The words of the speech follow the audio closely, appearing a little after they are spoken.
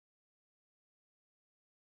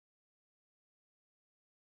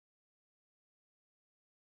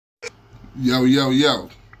Yo, yo, yo.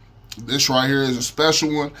 This right here is a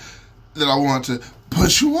special one that I want to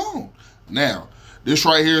put you on. Now, this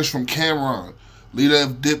right here is from Cameron, leader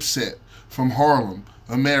of Dipset, from Harlem,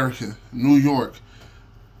 America, New York.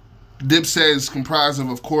 Dipset is comprised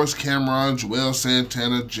of course, Cameron, Joel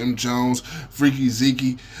Santana, Jim Jones, Freaky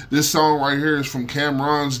Zeke. This song right here is from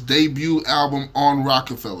Cameron's debut album on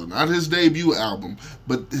Rockefeller. Not his debut album,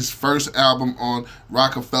 but his first album on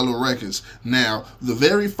Rockefeller Records. Now, the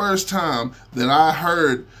very first time that I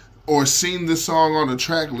heard or seen this song on the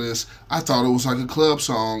track list, I thought it was like a club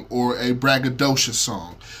song or a braggadocious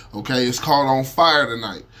song. Okay, it's called On Fire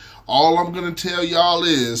Tonight. All I'm going to tell y'all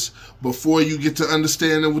is, before you get to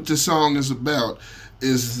understanding what this song is about,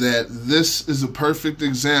 is that this is a perfect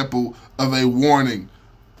example of a warning.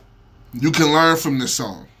 You can learn from this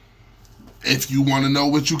song. If you want to know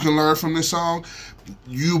what you can learn from this song,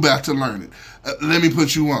 you about to learn it. Let me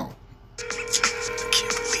put you on. I can't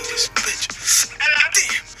believe this bitch.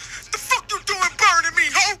 Damn, the fuck you doing burning me,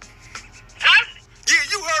 ho? What? Yeah,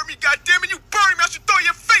 you heard me, goddammit. You burning me. I should throw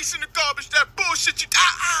your face in the garbage. That bullshit you...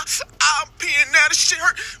 I'm peeing now. This shit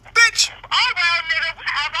hurt. Bitch. Oh, well, nigga,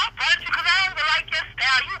 have I punched you? Because I don't like your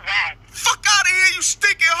style. You whack. Fuck out of here, you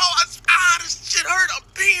stinking hoe. This shit hurt. I'm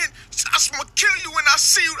peeing. I just want to kill you when I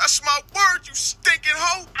see you. That's my word, you stinking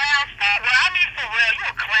hoe. Well, I mean for real. You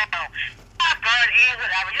a clown.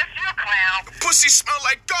 Whatever. You a clown. The pussy smell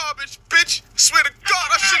like garbage, bitch. I swear to God,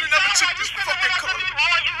 I should have never took this fucking car. You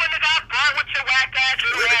wouldn't have got burned with your whack ass.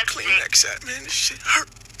 Where the Kleenex at, man? This shit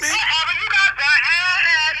hurt, man. Whatever. You got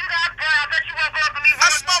burned. You got burned. I bet you won't go up to me.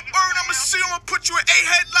 That's my burn. I'ma see you. I'ma put you in 8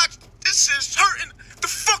 headlocks. This is hurting. The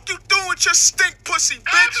fuck you doing with your stink pussy, bitch?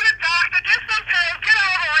 Go to the doctor. Get some pills. Get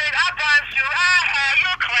over it. I burned you. You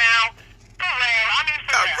a clown.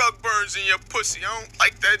 Got rug burns in your pussy. I don't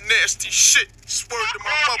like that nasty shit. Swear to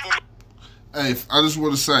my mother. Hey, I just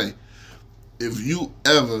want to say, if you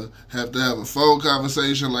ever have to have a phone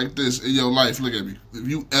conversation like this in your life, look at me. If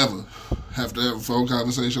you ever have to have a phone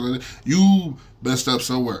conversation like this, you messed up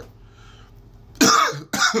somewhere.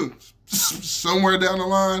 Somewhere down the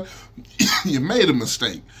line, you made a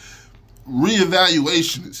mistake.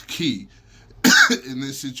 Reevaluation is key in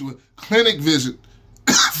this situation. Clinic visit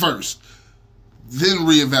first. Then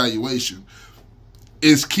reevaluation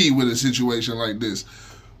is key with a situation like this.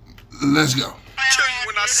 Let's go. Kill you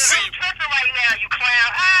when I see you. Right now, you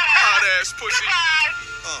clown. Hot ass pussy.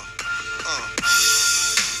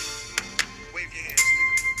 Wave your hands.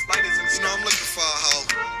 Light is in the... You know I'm looking for a hoe.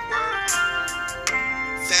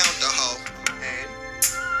 Found a hoe.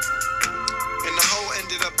 And the hoe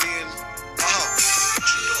ended up being a hoe.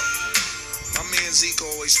 My man Zeke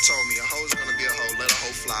always told me a hoe's gonna be a hoe. Let a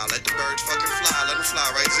hoe fly. Let the birds fucking fly. Let them fly,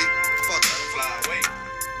 right, Zeke? Fuck, let them fly. Wait.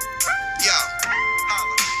 Yo.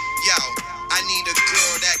 I need a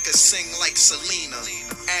girl that could sing like Selena,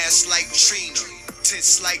 ass like Trina,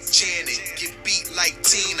 tits like Janet, get beat like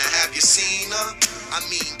Tina. Have you seen her? I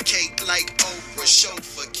mean cake like Oprah,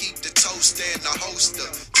 chauffeur, keep the toaster and the holster.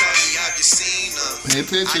 Tell me, have you seen her? Pay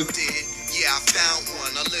attention. I did. Yeah, I found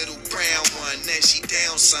one, a little brown one. Then she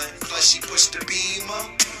down, son. Plus she pushed the beamer.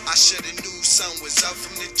 I shoulda knew something was up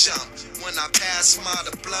from the jump. When I passed my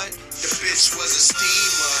the blunt, the bitch was a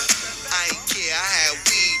steamer. I ain't care, I had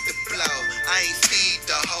weed to blow. I ain't feed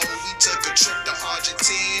the hoe. We took a trip to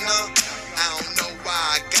Argentina. I don't know why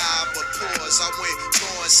I got but pause. I went go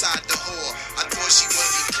inside the whore. I thought she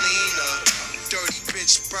would be cleaner. Dirty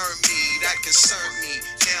bitch burnt me, that concerned me.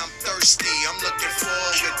 Now I'm thirsty, I'm looking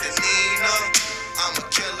forward with the Nina. I'm a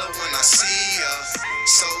killer when I see her.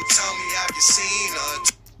 So tell me, have you seen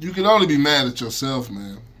her? You can only be mad at yourself,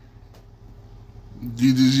 man.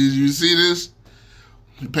 You see this?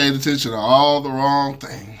 You paid attention to all the wrong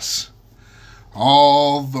things.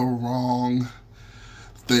 All the wrong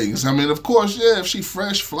things. I mean, of course, yeah, if she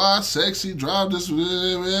fresh, fly, sexy, drive this,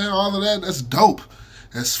 all of that, that's dope.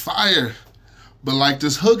 That's fire. But like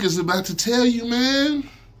this hook is about to tell you, man.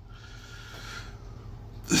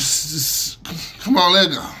 Come on, let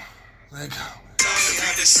go. Let go.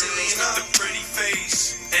 The pretty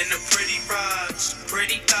face and the pretty rods,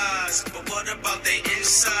 pretty thighs, but what about they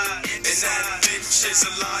inside? And that bitch is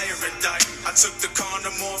a liar and die. I took the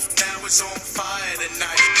condom off, now it's on fire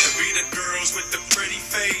tonight. And be the girls with the pretty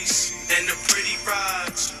face and the pretty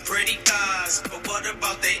rods, pretty thighs, but what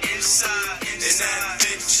about they inside? And that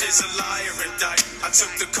bitch is a liar and die. I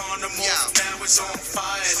took the condom off, now it's on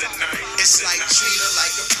fire tonight. It's like treat her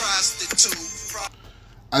like a prostitute.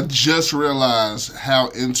 I just realized how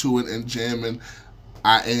into it and jamming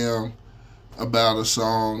I am about a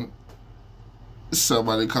song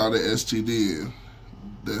somebody called it STD.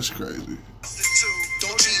 That's crazy.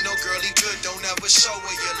 Don't treat no girlie good, don't ever show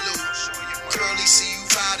her your loot. Girlie see you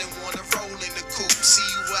riding, wanna roll in the coupe. See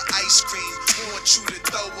you with ice cream, want you to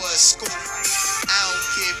throw her a scoop. I don't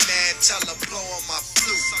get mad, tell her blow on my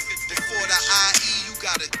flute. Before the IE, you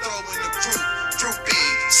gotta throw in the group. Groupie,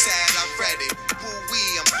 sad I read it.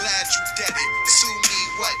 Woo-wee, I'm glad you did it. Sue me,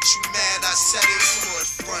 what you mad? I said it. Forward,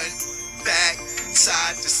 front, back,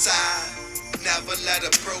 side to side. Never let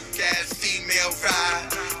a broke ass female ride.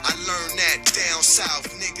 I learned that down south,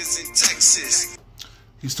 niggas in Texas.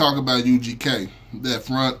 He's talking about UGK. That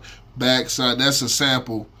front, back, side. That's a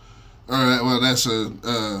sample. Well, that's a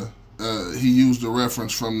he used a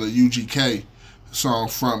reference from the UGK song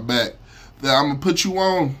Front Back. That I'm gonna put you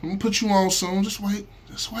on. I'm gonna put you on soon. Just wait.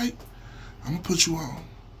 Just wait. I'm gonna put you on.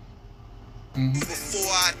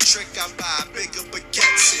 Before I trick, I buy bigger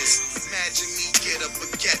baguettes. Imagine me get a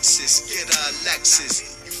baguette, get a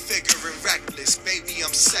Lexus. You figuring reckless, baby,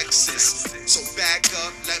 I'm sexist. So back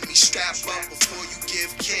up, let me strap up before you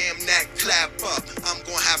give Cam that clap up. I'm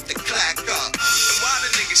gonna have to clack up. And why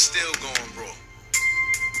the niggas still going, bro?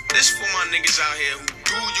 This for my niggas out here who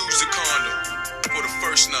do use the condom for the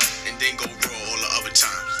first nut and then go raw all the other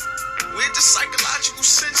times. Where's the psychological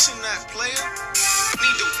sense in that, player?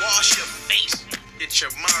 Need to wash your face, get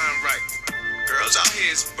your mind right. Girls out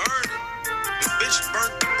here is burning. The bitch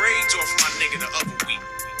burnt the braids off my nigga the other week.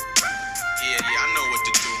 Yeah, I know what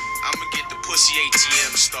to do. I'ma get the pussy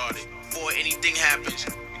ATM started. Before anything happens,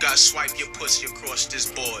 you gotta swipe your pussy across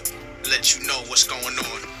this board. Let you know what's going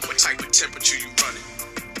on, what type of temperature you running.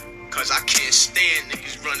 Cause I can't stand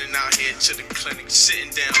niggas running out here to the clinic, sitting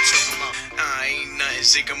down talking about, ain't nothing,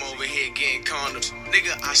 Zeke, I'm over here getting condoms.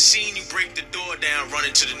 Nigga, I seen you break the door down,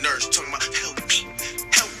 running to the nurse, talking about, help me,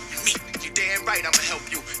 help me. You damn right, I'ma help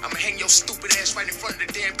you. I'ma hang your stupid ass right in front of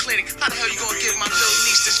the damn clinic. How the hell you gonna give my little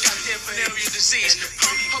niece this goddamn venereal disease?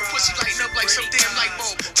 Her pussy lighting up like some damn light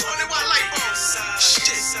bulb. 20 watt light bulb.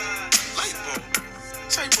 Shit, light bulb.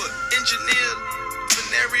 Type of engineered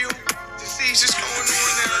venereal disease is going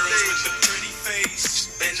on nowadays. With the pretty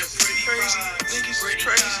face and the pretty crazy niggas is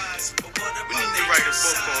crazy. We need to write a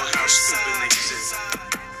book on how stupid niggas is.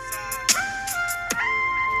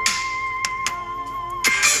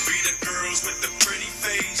 To be the girls with the pretty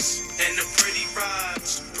face and the pretty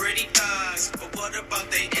rides, pretty thighs, but what about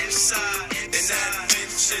they inside? And that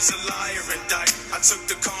bitch is a liar and dyke. I took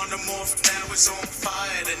the condom off, now it's on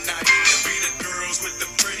fire tonight. To be the girls with the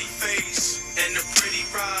pretty face and the pretty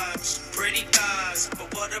rides, pretty thighs,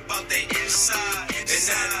 but what about they inside? And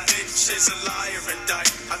that bitch is a liar and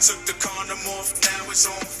dyke. I took the condom off, now it's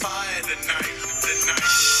on fire tonight.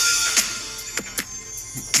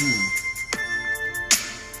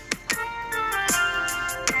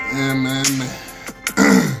 Yeah, man.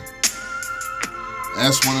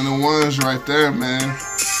 That's one of the ones right there, man.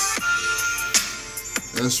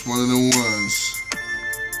 That's one of the ones.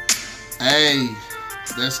 Hey,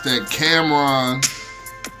 that's that Cameron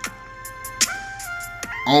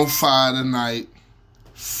on fire tonight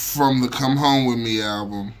from the Come Home With Me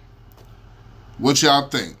album. What y'all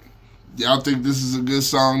think? Y'all think this is a good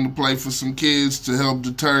song to play for some kids to help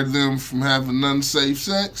deter them from having unsafe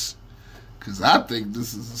sex? Because I think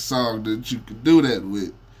this is a song that you could do that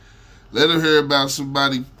with. Let them hear about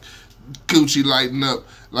somebody coochie lighting up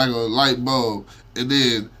like a light bulb. And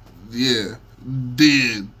then, yeah,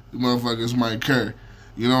 the motherfuckers might care.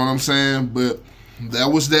 You know what I'm saying? But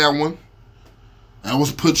that was that one. That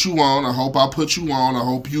was Put You On. I hope I put you on. I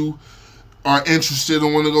hope you are interested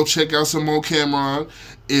and want to go check out some more Cameron.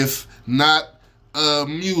 If not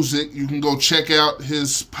music, you can go check out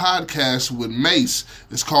his podcast with Mace.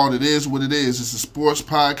 It's called It Is What It Is. It's a sports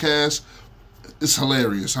podcast. It's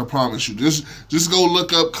hilarious, I promise you. Just go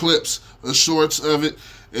look up clips, shorts of it,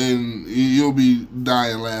 and you'll be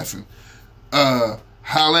dying laughing.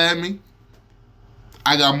 Holla at me.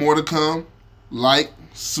 I got more to come. Like,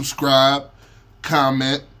 subscribe,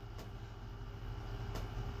 comment,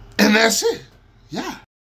 and that's it. Yeah.